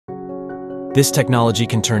This technology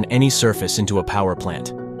can turn any surface into a power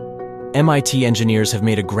plant. MIT engineers have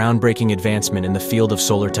made a groundbreaking advancement in the field of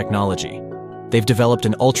solar technology. They've developed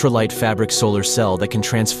an ultralight fabric solar cell that can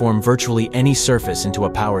transform virtually any surface into a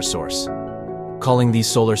power source. Calling these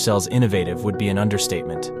solar cells innovative would be an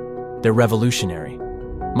understatement. They're revolutionary.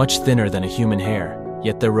 Much thinner than a human hair,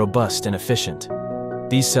 yet they're robust and efficient.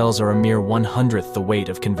 These cells are a mere 1/100th the weight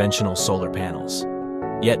of conventional solar panels.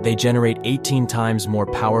 Yet they generate 18 times more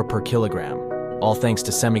power per kilogram, all thanks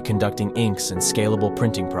to semiconducting inks and scalable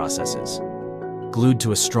printing processes. Glued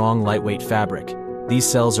to a strong, lightweight fabric, these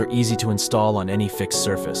cells are easy to install on any fixed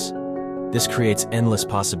surface. This creates endless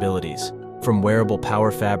possibilities, from wearable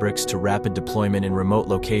power fabrics to rapid deployment in remote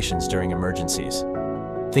locations during emergencies.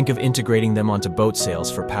 Think of integrating them onto boat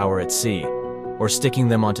sails for power at sea, or sticking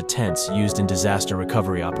them onto tents used in disaster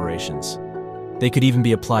recovery operations. They could even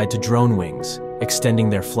be applied to drone wings, extending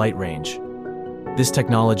their flight range. This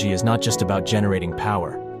technology is not just about generating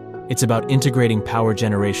power. It's about integrating power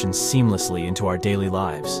generation seamlessly into our daily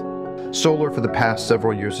lives. Solar for the past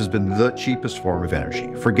several years has been the cheapest form of energy,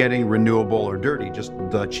 forgetting renewable or dirty, just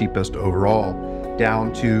the cheapest overall,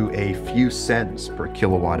 down to a few cents per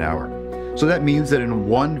kilowatt hour. So that means that in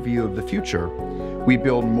one view of the future, we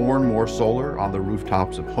build more and more solar on the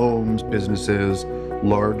rooftops of homes, businesses,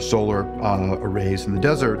 large solar arrays in the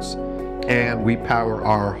deserts, and we power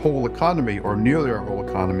our whole economy, or nearly our whole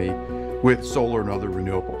economy, with solar and other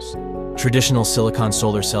renewables. Traditional silicon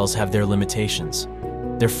solar cells have their limitations.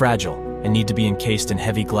 They're fragile and need to be encased in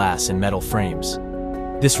heavy glass and metal frames.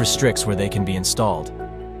 This restricts where they can be installed.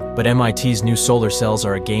 But MIT's new solar cells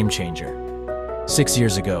are a game changer. 6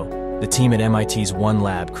 years ago, the team at MIT's One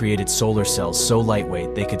Lab created solar cells so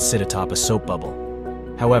lightweight they could sit atop a soap bubble.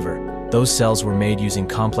 However, those cells were made using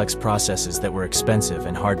complex processes that were expensive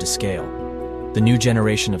and hard to scale. The new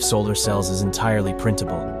generation of solar cells is entirely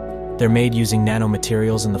printable. They're made using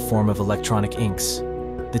nanomaterials in the form of electronic inks.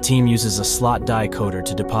 The team uses a slot die coater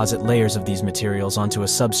to deposit layers of these materials onto a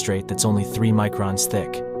substrate that's only 3 microns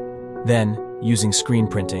thick. Then, using screen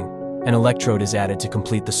printing, an electrode is added to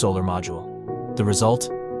complete the solar module. The result?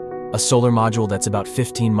 A solar module that's about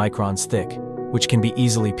 15 microns thick, which can be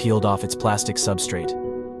easily peeled off its plastic substrate.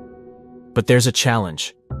 But there's a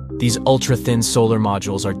challenge. These ultra-thin solar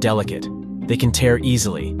modules are delicate. They can tear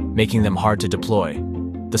easily, making them hard to deploy.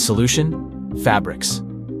 The solution? Fabrics.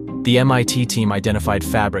 The MIT team identified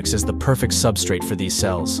fabrics as the perfect substrate for these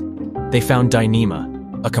cells. They found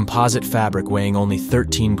Dyneema, a composite fabric weighing only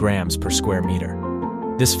 13 grams per square meter.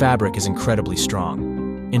 This fabric is incredibly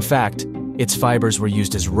strong. In fact, its fibers were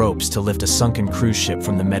used as ropes to lift a sunken cruise ship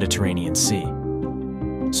from the Mediterranean Sea.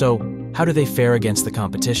 So, how do they fare against the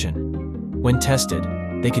competition? When tested,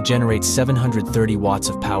 they could generate 730 watts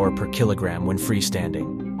of power per kilogram when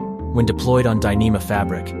freestanding. When deployed on Dyneema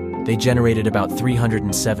fabric, they generated about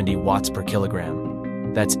 370 watts per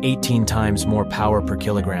kilogram. That's 18 times more power per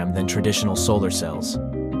kilogram than traditional solar cells.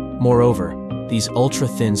 Moreover, these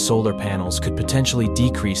ultra-thin solar panels could potentially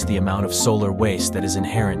decrease the amount of solar waste that is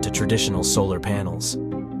inherent to traditional solar panels.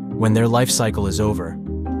 When their life cycle is over,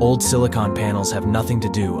 old silicon panels have nothing to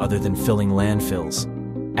do other than filling landfills,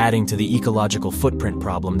 adding to the ecological footprint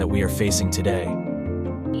problem that we are facing today.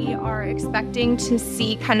 We are expecting to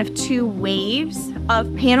see kind of 2 waves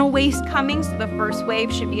of panel waste coming. So the first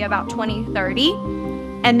wave should be about 2030.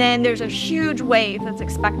 And then there's a huge wave that's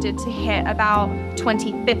expected to hit about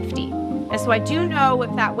 2050. And so I do know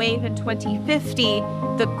with that wave in 2050,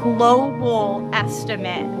 the global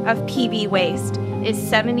estimate of PV waste is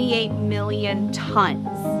 78 million tons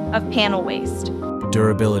of panel waste.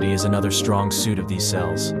 Durability is another strong suit of these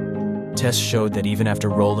cells. Tests showed that even after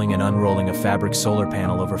rolling and unrolling a fabric solar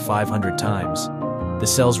panel over 500 times, the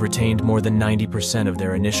cells retained more than 90% of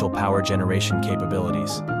their initial power generation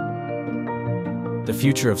capabilities. The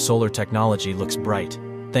future of solar technology looks bright,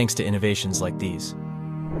 thanks to innovations like these.